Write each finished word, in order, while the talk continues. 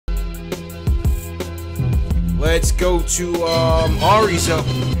let's go to Ari's up.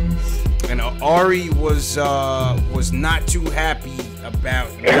 And Ari was not too happy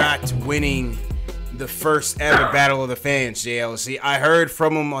about not winning the first ever Battle of the Fans, JLC. I heard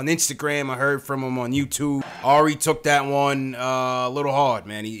from him on Instagram. I heard from him on YouTube. Ari took that one a little hard,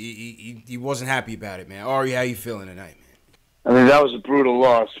 man. He wasn't happy about it, man. Ari, how you feeling tonight, man? I mean, that was a brutal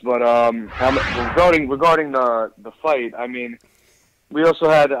loss. But regarding the fight, I mean, we also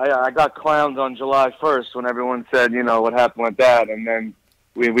had I got clowned on July 1st when everyone said, you know, what happened with that, and then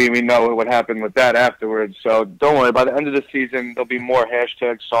we know what happened with that afterwards. So don't worry. By the end of the season, there'll be more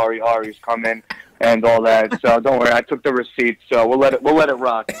hashtags. Sorry, Ari's coming and all that. So don't worry. I took the receipts, so we'll let it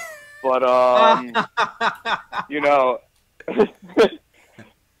rock. But you know,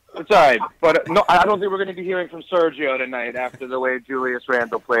 it's all right. But no, I don't think we're going to be hearing from Sergio tonight after the way Julius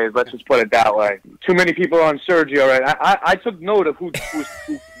Randle plays. Let's just put it that way. Too many people on Sergio, right? I took note of who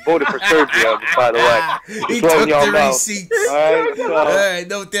voted for Sergio, by the way. He took the receipts. All right, so, all right,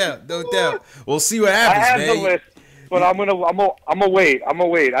 no doubt. We'll see what happens, man. I have the list, but I'm gonna wait. I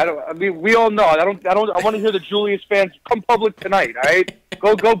mean, we all know. I want to hear the Julius fans come public tonight. All right,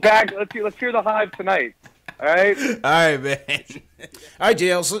 go back. Let's hear the hive tonight. All right, man. All right,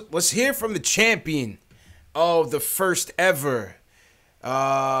 JL. So let's hear from the champion of the first ever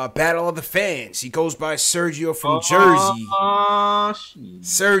Battle of the Fans. He goes by Sergio from Jersey.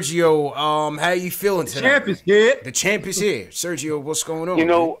 Sergio, how you feeling tonight? The champ is here. The champ is here. Sergio, what's going on? You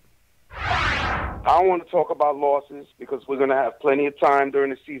know, I don't want to talk about losses because we're going to have plenty of time during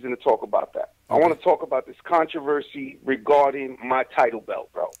the season to talk about that. Okay. I want to talk about this controversy regarding my title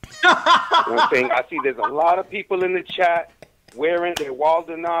belt, bro. You know what I'm saying? I see there's a lot of people in the chat wearing their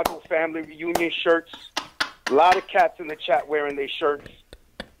Waldonado family reunion shirts. A lot of cats in the chat wearing their shirts.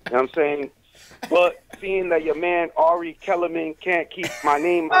 You know what I'm saying? But seeing that your man Ari Kellerman can't keep my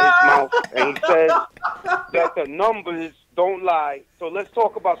name out his mouth, and he says that the numbers don't lie. So let's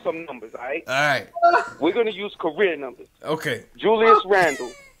talk about some numbers, all right? All right. We're going to use career numbers. Okay. Julius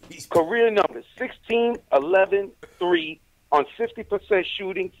Randle, career numbers, 16, 11, 3 on 50%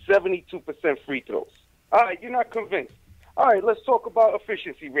 shooting, 72% free throws. All right, you're not convinced. All right, let's talk about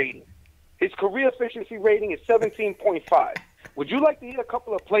efficiency rating. His career efficiency rating is 17.5. Would you like to hear a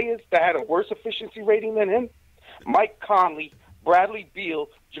couple of players that had a worse efficiency rating than him? Mike Conley, Bradley Beal,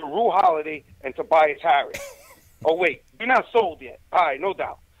 Jrue Holiday, and Tobias Harris. Oh, wait, you're not sold yet. All right, no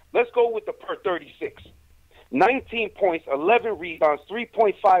doubt. Let's go with the per 36. 19 points, 11 rebounds,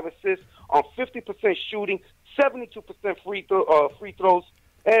 3.5 assists on 50% shooting, 72% free throws.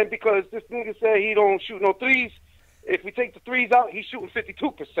 And because this nigga said he don't shoot no threes, if we take the threes out, he's shooting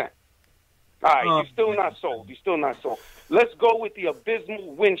 52%. All right, you're still not sold. Let's go with the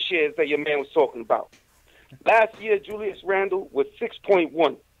abysmal win shares that your man was talking about. Last year, Julius Randle was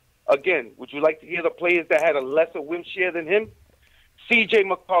 6.1. Again, would you like to hear the players that had a lesser win share than him? C.J.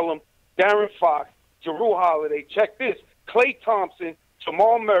 McCollum, Darren Fox, Jrue Holiday, check this, Klay Thompson,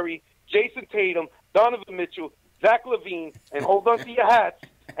 Jamal Murray, Jason Tatum, Donovan Mitchell, Zach LaVine, and hold on to your hats,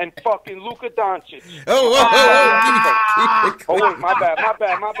 and fucking Luka Doncic. Oh, wait, my bad.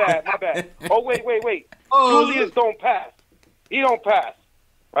 Oh, wait. Julius don't pass. He don't pass.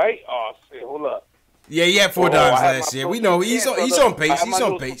 Right? Oh, shit, hold up. Yeah, he had 4 dimes last year. We know he's on pace.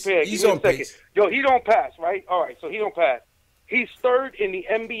 He's on pace. Yo, he don't pass, right? All right, so he don't pass. He's third in the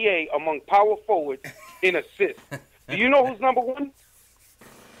NBA among power forwards in assists. Do you know who's number 1?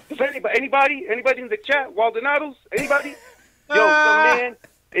 Does anybody in the chat? Waldonados? Anybody? Yo, the man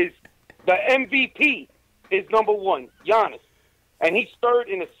is the MVP is number 1, Giannis, and he's third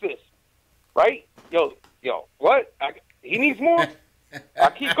in assists. Right? Yo, what? He needs more. I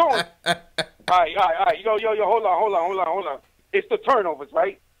keep going. All right. Yo, hold on. It's the turnovers,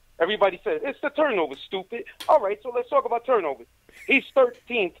 right? Everybody says, it's the turnovers, stupid. All right, so let's talk about turnovers. He's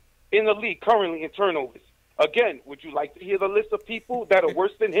 13th in the league currently in turnovers. Again, would you like to hear the list of people that are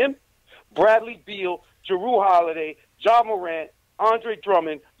worse than him? Bradley Beal, Jrue Holiday, Ja Morant, Andre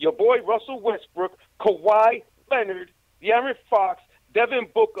Drummond, your boy Russell Westbrook, Kawhi Leonard, De'Aaron Fox, Devin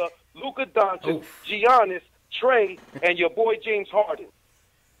Booker, Luka Doncic, Giannis, Trey, and your boy James Harden.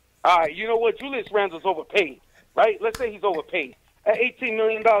 All right, you know what? Julius Randle's overpaid, right? Let's say he's overpaid. At $18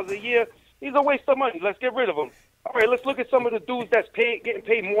 million a year, he's a waste of money. Let's get rid of him. All right, let's look at some of the dudes that's getting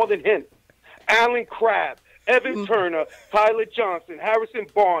paid more than him. Alan Crabb, Evan Turner, Tyler Johnson, Harrison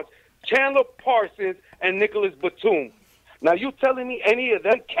Barnes, Chandler Parsons, and Nicholas Batum. Now, you telling me any of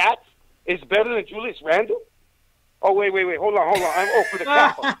them cats is better than Julius Randle? Oh, wait. Hold on. I'm for the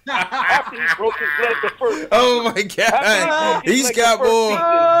kappa. After he broke his leg the first Oh, my God. He's got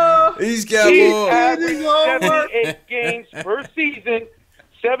more. He's got more. Averaged 78 games per season,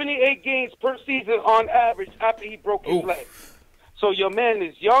 78 games per season on average after he broke his leg. So your man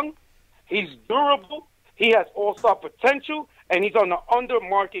is young, he's durable, he has all-star potential, and he's on an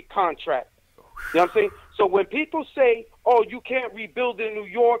under-market contract. You know what I'm saying? So when people say, oh, you can't rebuild in New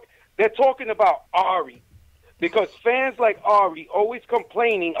York, they're talking about Ari. Because fans like Ari always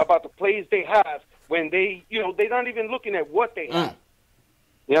complaining about the players they have when they, they're not even looking at what they have.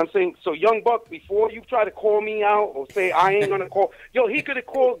 You know what I'm saying? So, Young Buck, before you try to call me out or say I ain't going to call, he could have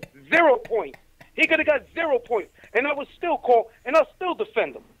called 0 points. He could have got 0 points, and I would still call, and I'll still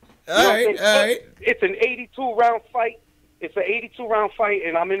defend him. All right. It's an 82-round fight. It's an 82-round fight,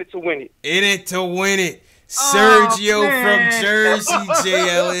 and I'm in it to win it. In it to win it. Sergio from Jersey, J.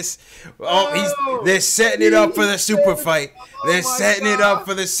 Ellis. They're setting it up for the super fight. They're setting it up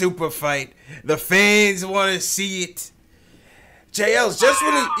for the super fight. The fans want to see it. J. Ellis, just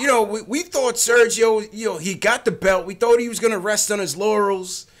when we thought Sergio, he got the belt. We thought he was gonna rest on his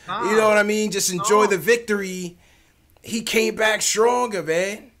laurels. You know what I mean? Just enjoy the victory. He came back stronger,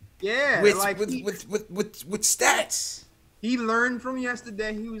 man. Yeah, with stats. He learned from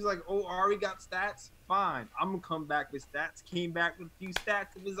yesterday. He was like, "Oh, Ari got stats. Fine, I'm gonna come back with stats." Came back with a few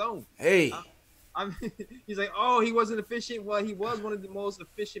stats of his own. Hey, he's like, "Oh, he wasn't efficient." Well, he was one of the most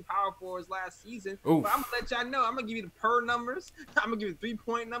efficient power forwards last season. Oof. But I'm gonna let y'all know. I'm gonna give you the per numbers. I'm gonna give you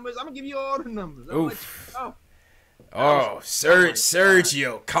 3-point numbers. I'm gonna give you all the numbers. I'm gonna let you know. Oh,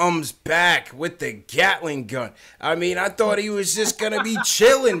 Sergio comes back with the Gatling gun. I mean, I thought he was just going to be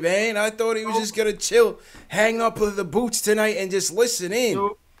chilling, man. I thought he was just going to chill, hang up with the boots tonight and just listen in.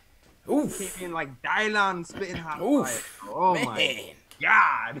 Oof. Came in like Dylan spitting hot fire. Oh, man. My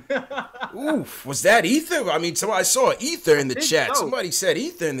God. Oof. Was that Ether? I mean, I saw Ether in the chat. So. Somebody said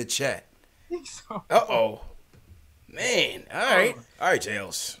Ether in the chat. I think so. Uh-oh. Man. All right. All right,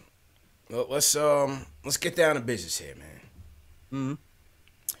 Jails. Well, let's get down to business here, man.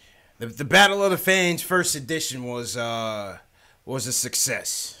 The Battle of the Fans first edition was a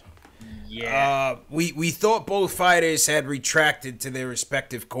success. Yeah. We thought both fighters had retracted to their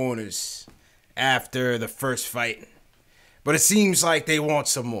respective corners after the first fight, but it seems like they want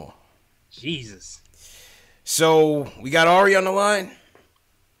some more. Jesus. So we got Ari on the line.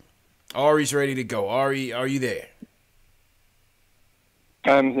 Ari's ready to go. Ari, are you there?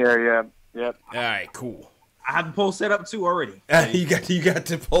 I'm here, yeah. Yep. All right, cool. I have the poll set up too already. You got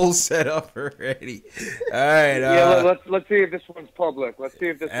the poll set up already. All right. Yeah, let's see if this one's public. Let's see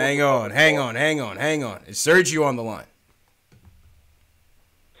if this. Hang on. Is Sergio on the line?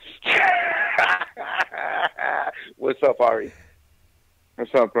 What's up, Ari?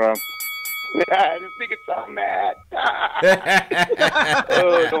 What's up, bro? This nigga so mad.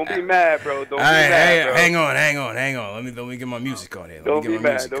 Oh, don't be mad, bro. Don't be mad, bro. Hang on. Let me get my music on here. Don't be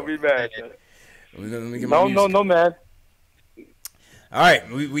mad. Don't be mad. Let me get my music. No, man. All right,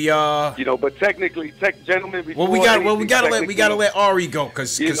 we but technically, gentlemen. We gotta let Ari go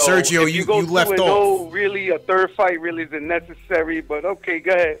because Sergio, you left off. No, really, a third fight really isn't necessary. But okay,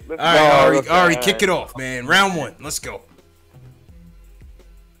 go ahead. All right, Ari, kick it off, man. Round 1, let's go.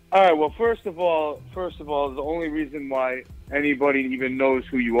 All right. Well, first of all, the only reason why anybody even knows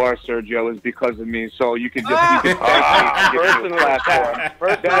who you are, Sergio, is because of me. So you can just personal attack.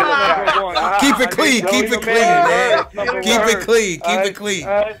 Keep it clean, man. Keep it clean.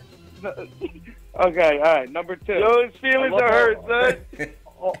 Okay. All right. Number 2. Yo, his feelings are hurt, son.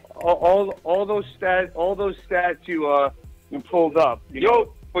 all those stats you pulled up.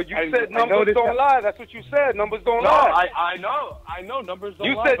 But you said numbers don't lie. That's what you said. Numbers don't lie. I know numbers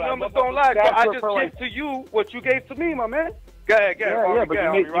don't lie. You said numbers don't lie. So I just gave to you what you gave to me, my man. Go ahead.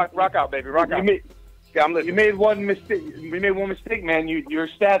 Rock out, baby. Rock out. I'm listening. You made one mistake. Man. Your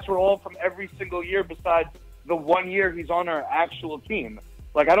stats were all from every single year besides the 1 year he's on our actual team.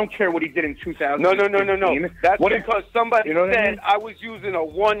 Like, I don't care what he did in 2000. No. That's because somebody said I was using a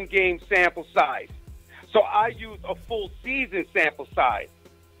 1-game sample size. So I used a full season sample size.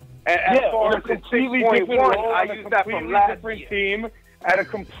 And as far as completely different role, I used that from last year. Team at a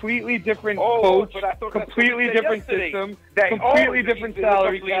completely different coach, completely different system, completely different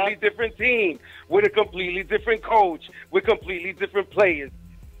salary cap, completely different team with a completely different coach with completely different players.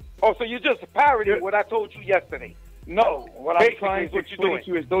 Oh, so you're just parroting what I told you yesterday? No, what I'm trying to explain to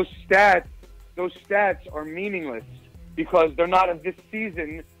you is those stats are meaningless because they're not of this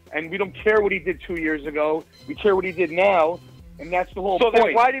season, and we don't care what he did 2 years ago. We care what he did now. And that's the whole point. So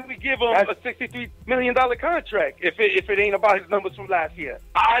then why did we give him a $63 million contract if it ain't about his numbers from last year?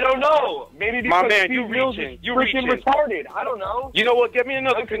 I don't know. Maybe because my man, you reaching. Retarded. I don't know. You know what? Give me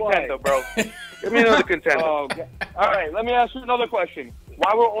another contender, bro. Give me another contender. All right, let me ask you another question.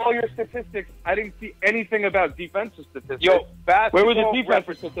 Why were all your statistics? I didn't see anything about defensive statistics. Yo, basketball. Where were the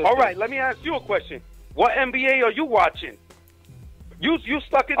defensive statistics? All right, let me ask you a question. What NBA are you watching? You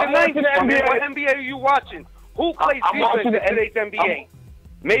stuck in the 90s. What NBA are you watching? Who plays defense in today's NBA?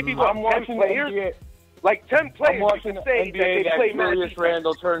 Maybe what, 10 players? NBA. Like 10 players. I'm watching the NBA that Julius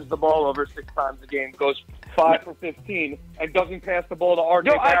Randle turns the ball over 6 times a game, goes 5 for 15, and doesn't pass the ball to RJ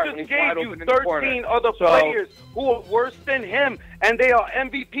Yo, Barrett. I just gave you 13 other players who are worse than him, and they are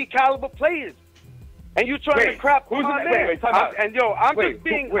MVP caliber players. And you trying to crap on my man. And yo, I'm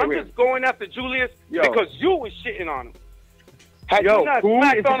just going after Julius because you was shitting on him. Had you not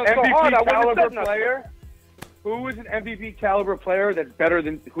smacked on him so hard, I wouldn't have said nothing. Who is an MVP caliber player that's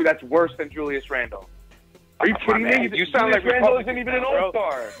that's worse than Julius Randle? Are you kidding me? You sound like Randle isn't even an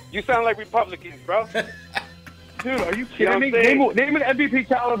all-star. You sound like Republicans, bro. Dude, are you kidding me? Name an MVP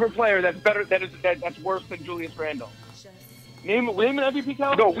caliber player that's worse than Julius Randle. Name an MVP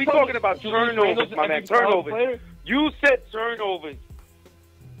caliber. No, we talking about turnovers, my man. Turnovers. You said turnovers.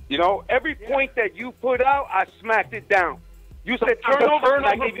 You know, every point that you put out, I smacked it down. You said turnovers, and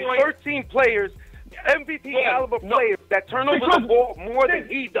I gave you 13 players. MVP caliber players that turn over the ball more than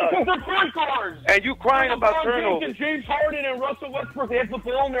he does. Because they're point guards. And you crying about turnovers. James Harden and Russell Westbrook, they have the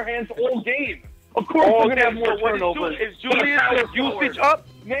ball in their hands all game. Of course they're going to have more turnovers. Is Julius' usage up?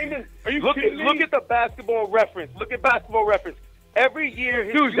 Are you kidding me? Look at the basketball reference. Look at basketball reference. Every year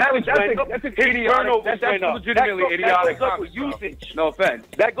his usage went up. His turnovers went up. Legitimately idiotic. That goes up with usage. No offense.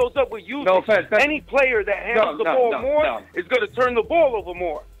 That goes up with usage. No offense. Any player that handles the ball more is going to turn the ball over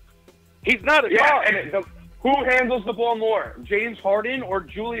more. He's not a guard. Who handles the ball more, James Harden or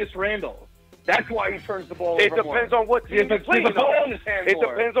Julius Randle? That's why he turns the ball over more. It depends on what team you're playing on. It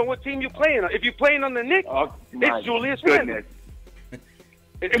depends on what team you're playing on. If you're playing on the Knicks, it's Julius Randle. Which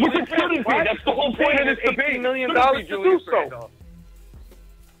it shouldn't be. That's the whole point of this debate. $18 million to do so.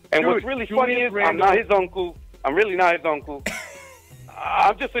 And what's really funny is I'm not his uncle. I'm really not his uncle.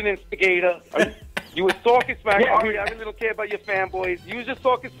 I'm just an instigator. You was talking smack. I really don't care about your fanboys. You was just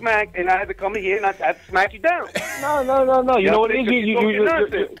talking smack, and I had to come in here and I had to smack you down. No. You know what it is? You're a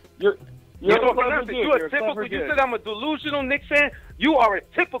typical. You said I'm a delusional Knicks fan. You are a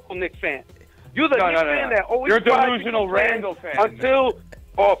typical Knicks fan. You're the Knicks fan that always. You're a delusional Randle fan until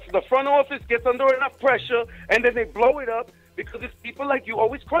the front office gets under enough pressure, and then they blow it up because it's people like you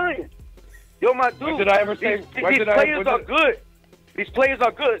always crying. Yo, my dude. What did I ever say? These players are good. These players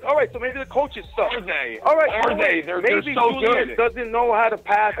are good. All right, so maybe the coaches suck. Are they? All right, are they? Maybe so Julius good. Doesn't know how to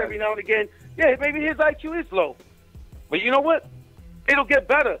pass every now and again. Yeah, maybe his IQ is low. But you know what? It'll get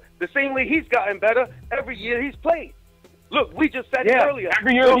better. The same way he's gotten better every year he's played. Look, we just said it earlier.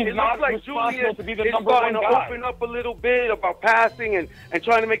 Every year he's it not looks like responsible Julius to be the is number one starting to open up a little bit about passing and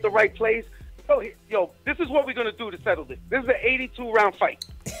trying to make the right plays. Yo, this is what we're going to do to settle this. This is an 82-round fight.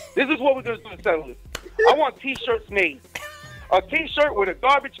 This is what we're going to do to settle this. I want T-shirts made. A T-shirt with a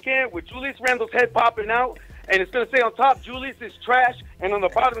garbage can with Julius Randle's head popping out, and it's going to say on top, Julius is trash, and on the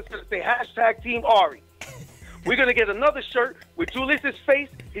bottom it's going to say #Team Ari. We're going to get another shirt with Julius's face.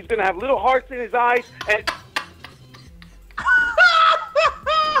 He's going to have little hearts in his eyes. And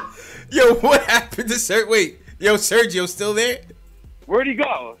yo, what happened to Sergio? Wait, yo, Sergio still there? Where'd he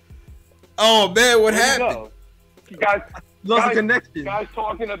go? Oh, man, what happened? Guys, lost a connection. Guys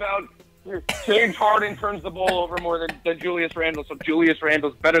talking about James Harden turns the ball over more than Julius Randle, so Julius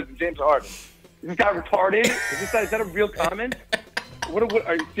Randle's better than James Harden. Is this guy retarded? Is that a real comment? What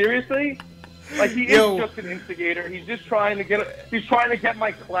are you seriously? Like he is just an instigator. He's just trying to get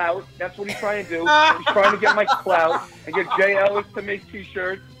my clout. That's what he's trying to do. He's trying to get my clout and get Jay Ellis to make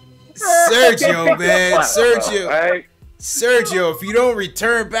T-shirts. Sergio, man, Sergio, right? Sergio. If you don't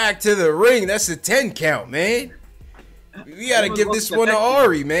return back to the ring, that's a 10 count, man. We gotta give this one to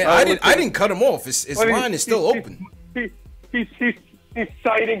Ari, man. I didn't cut him off. His line is still open. He's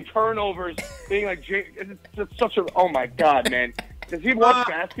citing turnovers, being like, it's such a. Oh my God, man. Does he watch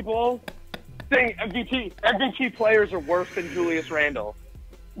basketball? Saying MVP players are worse than Julius Randle.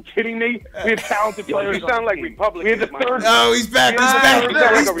 You kidding me? We have talented players. You sound like Republicans. We have the third. Oh, he's back.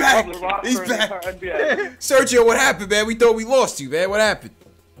 He's back. Sergio, what happened, man? We thought we lost you, man. What happened?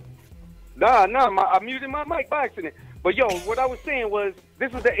 Nah. I'm muting my mic by accident. But yo, what I was saying was,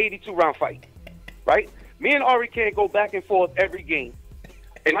 this is the 82-round fight, right? Me and Ari can't go back and forth every game.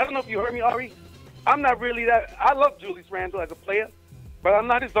 And I don't know if you heard me, Ari. I'm not really that. I love Julius Randle as a player, but I'm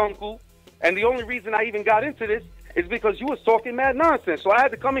not his uncle. And the only reason I even got into this is because you was talking mad nonsense. So I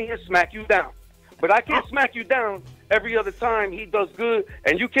had to come in here and smack you down. But I can't smack you down every other time he does good,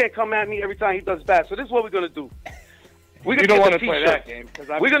 and you can't come at me every time he does bad. So this is what we're going to do. We're going to get the T-shirts.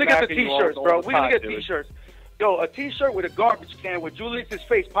 We're going to get the T-shirts, bro. We're going to get T-shirts. Yo, a T-shirt with a garbage can with Julius's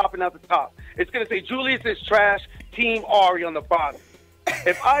face popping out the top. It's gonna say Julius is trash, Team Ari on the bottom.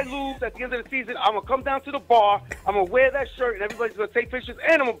 If I lose at the end of the season, I'm gonna come down to the bar. I'm gonna wear that shirt, and everybody's gonna take pictures,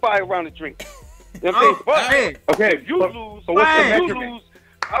 and I'm gonna buy a round of drink. You know what I'm saying? But okay, if you lose,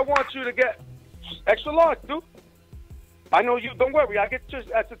 I want you to get extra large, dude. I know you. Don't worry. I get just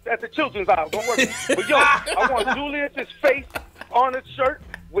at the children's aisle. Don't worry. But yo, I want Julius's face on a shirt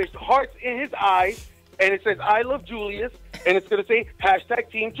with hearts in his eyes, and it says "I love Julius," and it's gonna say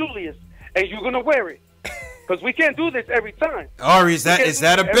 #Team Julius, and you're gonna wear it. Because we can't do this every time. Ari, is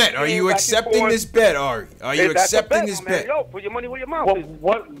that a bet? Are you accepting this bet, Ari? Are you accepting this bet? Yo, put your money where your mouth is.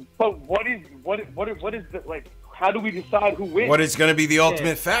 What is the, like, how do we decide who wins? What is going to be the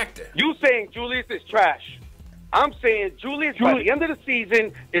ultimate factor? You saying Julius is trash. I'm saying Julius, by the end of the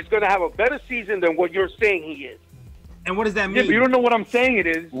season, is going to have a better season than what you're saying he is. And what does that mean? Yeah, but you don't know what I'm saying it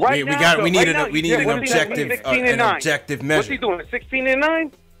is. We need an objective measure. What's he doing,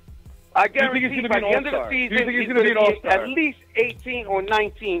 16-9? I guarantee by the end of the season, he's going to be at least 18 or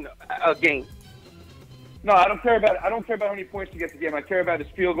 19 a game. No, I don't care about how many points he gets a game. I care about his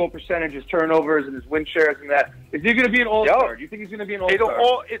field goal percentage, his turnovers, and his win shares and that. Is he going to be an all-star? Do you think he's going to be an all-star?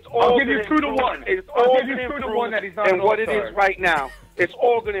 I'll give you 2-1. It's all going to improve that he's not an all-star. And what it is right now, it's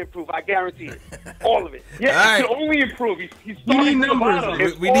all going to improve. I guarantee it. All of it. Yeah, it can only improve. He's starting from the bottom.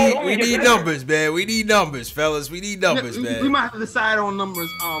 We need numbers, man. We need numbers, fellas. We need numbers, man. We might have to decide on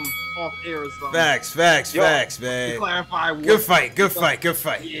numbers off air or something. Facts, man. To clarify. Good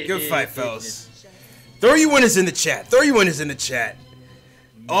fight, fellas. Throw your winners in the chat.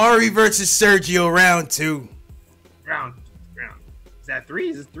 Ari versus Sergio, round 2. Round. Is that 3?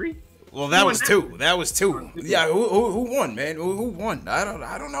 Is this 3? Well, that was 2. Yeah, who won, man? Who won? I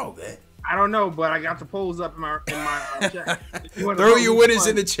don't know, man. I don't know, but I got the polls up in my chat. Throw your winners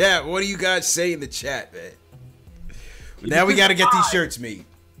in the chat. What do you guys say in the chat, man? Now we got to get these shirts made.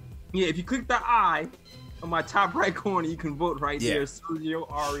 Yeah, if you click the I on my top right corner, you can vote right there. Sergio,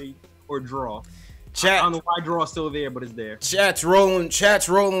 Ari, or draw. Chat. I don't know why draw is still there, but it's there. Chat's rolling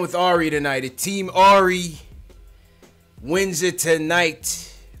with Ari tonight. Team Ari wins it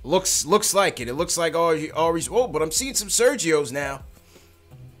tonight. Looks like it. It looks like Ari's. Oh, but I'm seeing some Sergios now.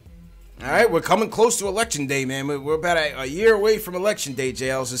 All right, we're coming close to Election Day, man. We're about a year away from Election Day,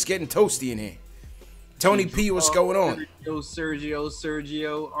 JLs. It's getting toasty in here. Tony P, what's going on?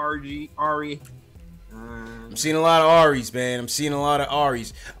 Sergio, Ari. I'm seeing a lot of Aries, man. Let's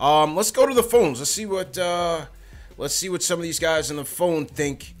go to the phones. Let's see what some of these guys on the phone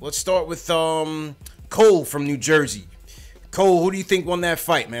think. Let's start with Cole from New Jersey. Cole, who do you think won that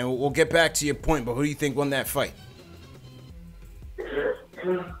fight, man? We'll get back to your point, but who do you think won that fight?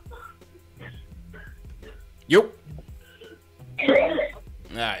 Yep.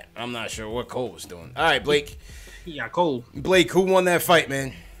 All right, I'm not sure what Cole was doing. All right, Blake. Yeah, Cole. Blake, who won that fight,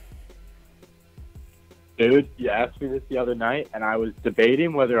 man? Dude, you asked me this the other night, and I was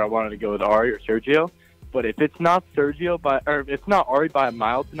debating whether I wanted to go with Ari or Sergio. But if it's not if it's not Ari by a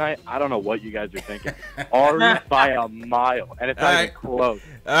mile tonight, I don't know what you guys are thinking. Ari by a mile, and it's not even close.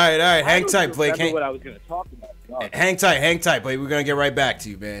 All right. Hang tight, Blake. What I was going to talk about. Hang tight, Blake. We're gonna get right back to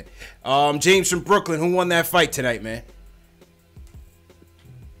you, man. James from Brooklyn, who won that fight tonight, man?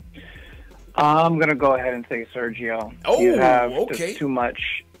 I'm gonna go ahead and say Sergio. Oh, you have okay. Too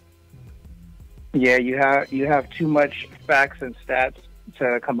much. Yeah, you have too much facts and stats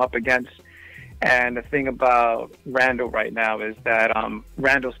to come up against. And the thing about Randle right now is that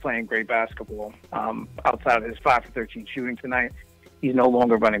Randle's playing great basketball. Outside of his 5 for 13 shooting tonight, he's no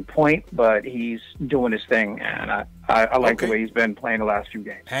longer running point, but he's doing his thing, and I like the way he's been playing the last few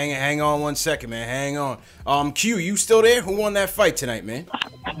games. Hang on 1 second, man. Hang on. Q, you still there? Who won that fight tonight, man?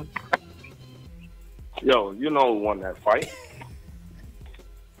 Yo, you know who won that fight.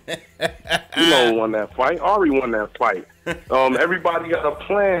 You know who won that fight. Ari won that fight. Everybody got a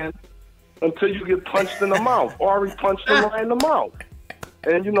plan until you get punched in the mouth. Ari punched him right in the mouth.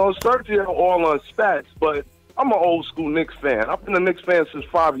 And, Sergio all on stats, but I'm an old school Knicks fan. I've been a Knicks fan since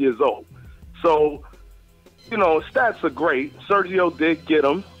 5 years old. So, stats are great. Sergio did get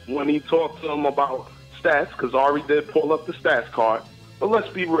him when he talked to him about stats, because Ari did pull up the stats card. But let's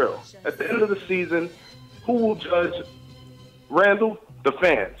be real. At the end of the season, who will judge Randle? The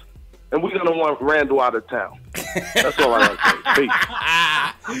fans. And we're going to want Randle out of town. That's all I got to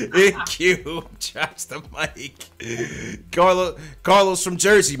say. Thank you. Drops the mic. Carlos from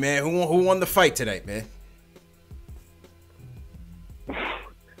Jersey, man. Who won the fight tonight, man?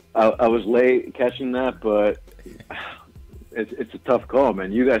 I was late catching that, but it's a tough call,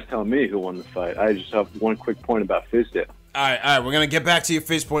 man. You guys tell me who won the fight. I just have one quick point about Fizdale. All right. We're gonna get back to your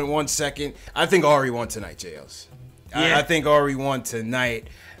fist point 1 second. I think Ari won tonight, JLs. Yeah. I think Ari won tonight.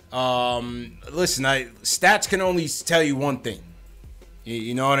 Listen, stats can only tell you one thing.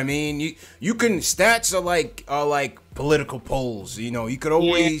 You know what I mean? You can stats are like political polls. You know, you could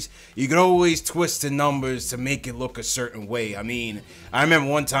always twist the numbers to make it look a certain way. I mean, I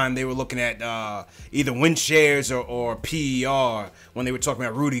remember one time they were looking at either win shares or PER when they were talking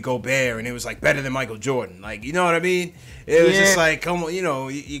about Rudy Gobert, and it was like better than Michael Jordan. Like, you know what I mean? It was just like, come on, you know,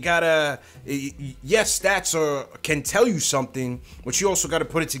 you gotta. Yes, stats can tell you something, but you also got to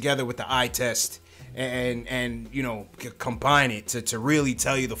put it together with the eye test. And you know, combine it to really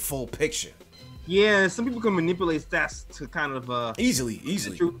tell you the full picture. Yeah, some people can manipulate stats to kind of easily.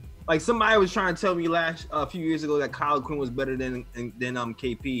 Like somebody was trying to tell me a few years ago that Kyle Quinn was better than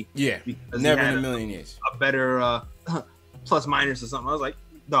KP. Yeah, never in a million years. A better plus minus or something. I was like,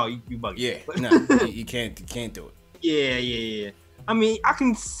 no, you bugging. Yeah, no, you can't do it. Yeah. I mean, I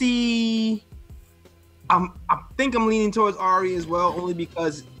can see. I think I'm leaning towards Ari as well, only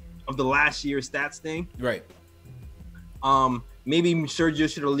because of the last year's stats thing. Right. Maybe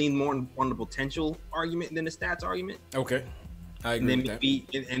Sergio should have leaned more on the potential argument than the stats argument. Okay. I agree with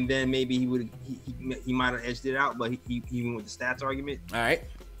that. And then maybe he might have edged it out, but he went with the stats argument. All right.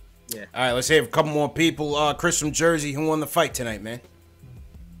 Yeah. All right, let's have a couple more people. Chris from Jersey, who won the fight tonight, man?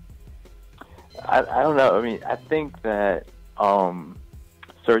 I don't know. I mean, I think that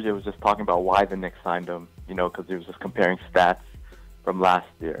Sergio was just talking about why the Knicks signed him, you know, because he was just comparing stats from last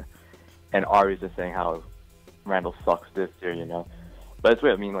year. And Ari's just saying how Randle sucks this year, you know. But it's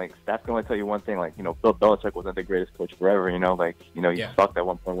weird. I mean, like, stats can only tell you one thing. Like, you know, Bill Belichick wasn't the greatest coach forever, you know. Like, you know, he sucked at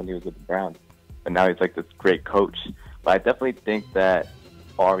one point when he was with the Browns. But now he's, like, this great coach. But I definitely think that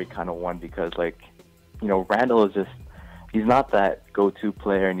Ari kind of won because, like, you know, Randle is just, he's not that go-to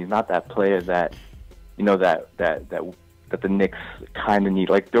player, and he's not that player that, you know, that the Knicks kind of need.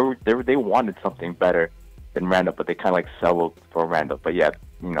 Like, they wanted something better than Randle, but they kind of, like, settled for Randle. But, yeah,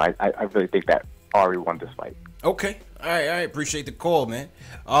 you know, I really think that Ari won this fight. Okay. All right. I appreciate the call, man.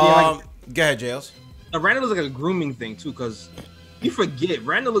 Go ahead, Jails. Randle looks like a grooming thing, too, because you forget,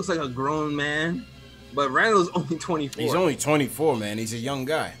 Randle looks like a grown man, but Randle's only 24. He's only 24, man. He's a young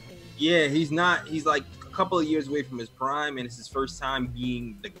guy. Yeah, he's not. He's like a couple of years away from his prime, and it's his first time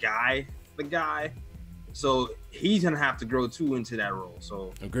being the guy. So he's going to have to grow, too, into that role.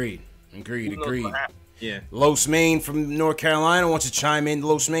 So Agreed. Yeah. Los Maine from North Carolina wants to chime in.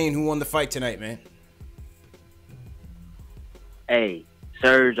 Los Maine, who won the fight tonight, man? Hey,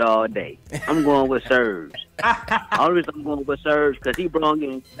 Serge all day. I'm going with Serge. Only reason I'm going with Serge because he brung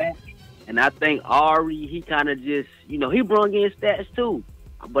in stats, and I think Ari, he kind of just, you know, he brung in stats too.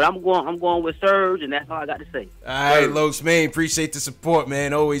 But I'm going with Serge, and that's all I got to say. All right, Los Maine, appreciate the support,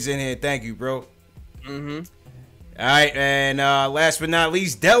 man. Always in here. Thank you, bro. Mm-hmm. All right, and last but not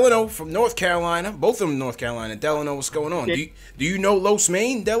least, Delano from North Carolina. Both of them North Carolina. Delano, what's going on? Do you know Los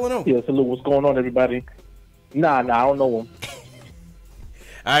Maine, Delano? Yeah, salute. What's going on, everybody? Nah, I don't know him.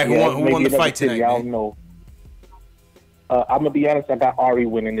 All right, who won the fight tonight, man? I don't know. I'm going to be honest, I got Ari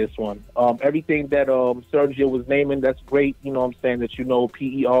winning this one. Everything that Sergio was naming, that's great. You know what I'm saying? That you know,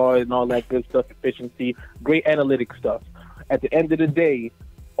 PER and all that good stuff, efficiency, great analytic stuff. At the end of the day,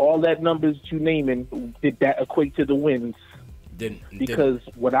 all that numbers you naming, did that equate to the wins? Didn't. Because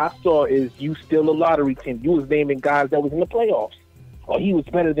what I saw is you still a lottery team. You was naming guys that was in the playoffs. Or he was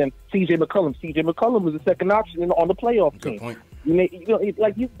better than C.J. McCollum. C.J. McCollum was the second option on the playoff team. Good point. You know,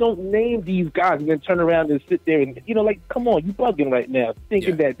 like, you don't name these guys and then turn around and sit there and, you know, like, come on, you bugging right now.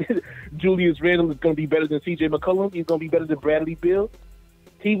 Thinking that Julius Randle is going to be better than C.J. McCollum. He's going to be better than Bradley Beal.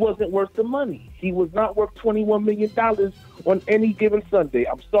 He wasn't worth the money. He was not worth $21 million on any given Sunday.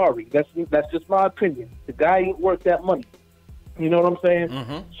 I'm sorry. That's just my opinion. The guy ain't worth that money. You know what I'm saying?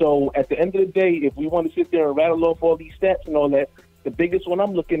 Mm-hmm. So at the end of the day, if we want to sit there and rattle off all these stats and all that, the biggest one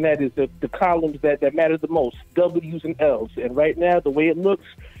I'm looking at is the columns that matter the most, W's and L's. And right now, the way it looks,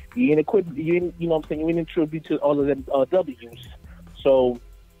 you ain't you know what I'm saying, you ain't in tribute to all of them W's. So,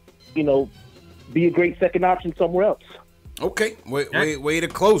 you know, be a great second option somewhere else. Okay, way to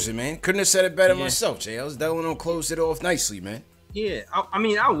close it, man. Couldn't have said it better myself, JLs. Delano closed it off nicely, man. Yeah, I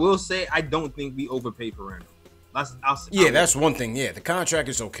mean, I will say I don't think we overpaid for Randle. That's one thing. Yeah, the contract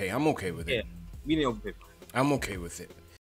is okay. I'm okay with it. Yeah, we didn't overpay for Randle. I'm okay with it.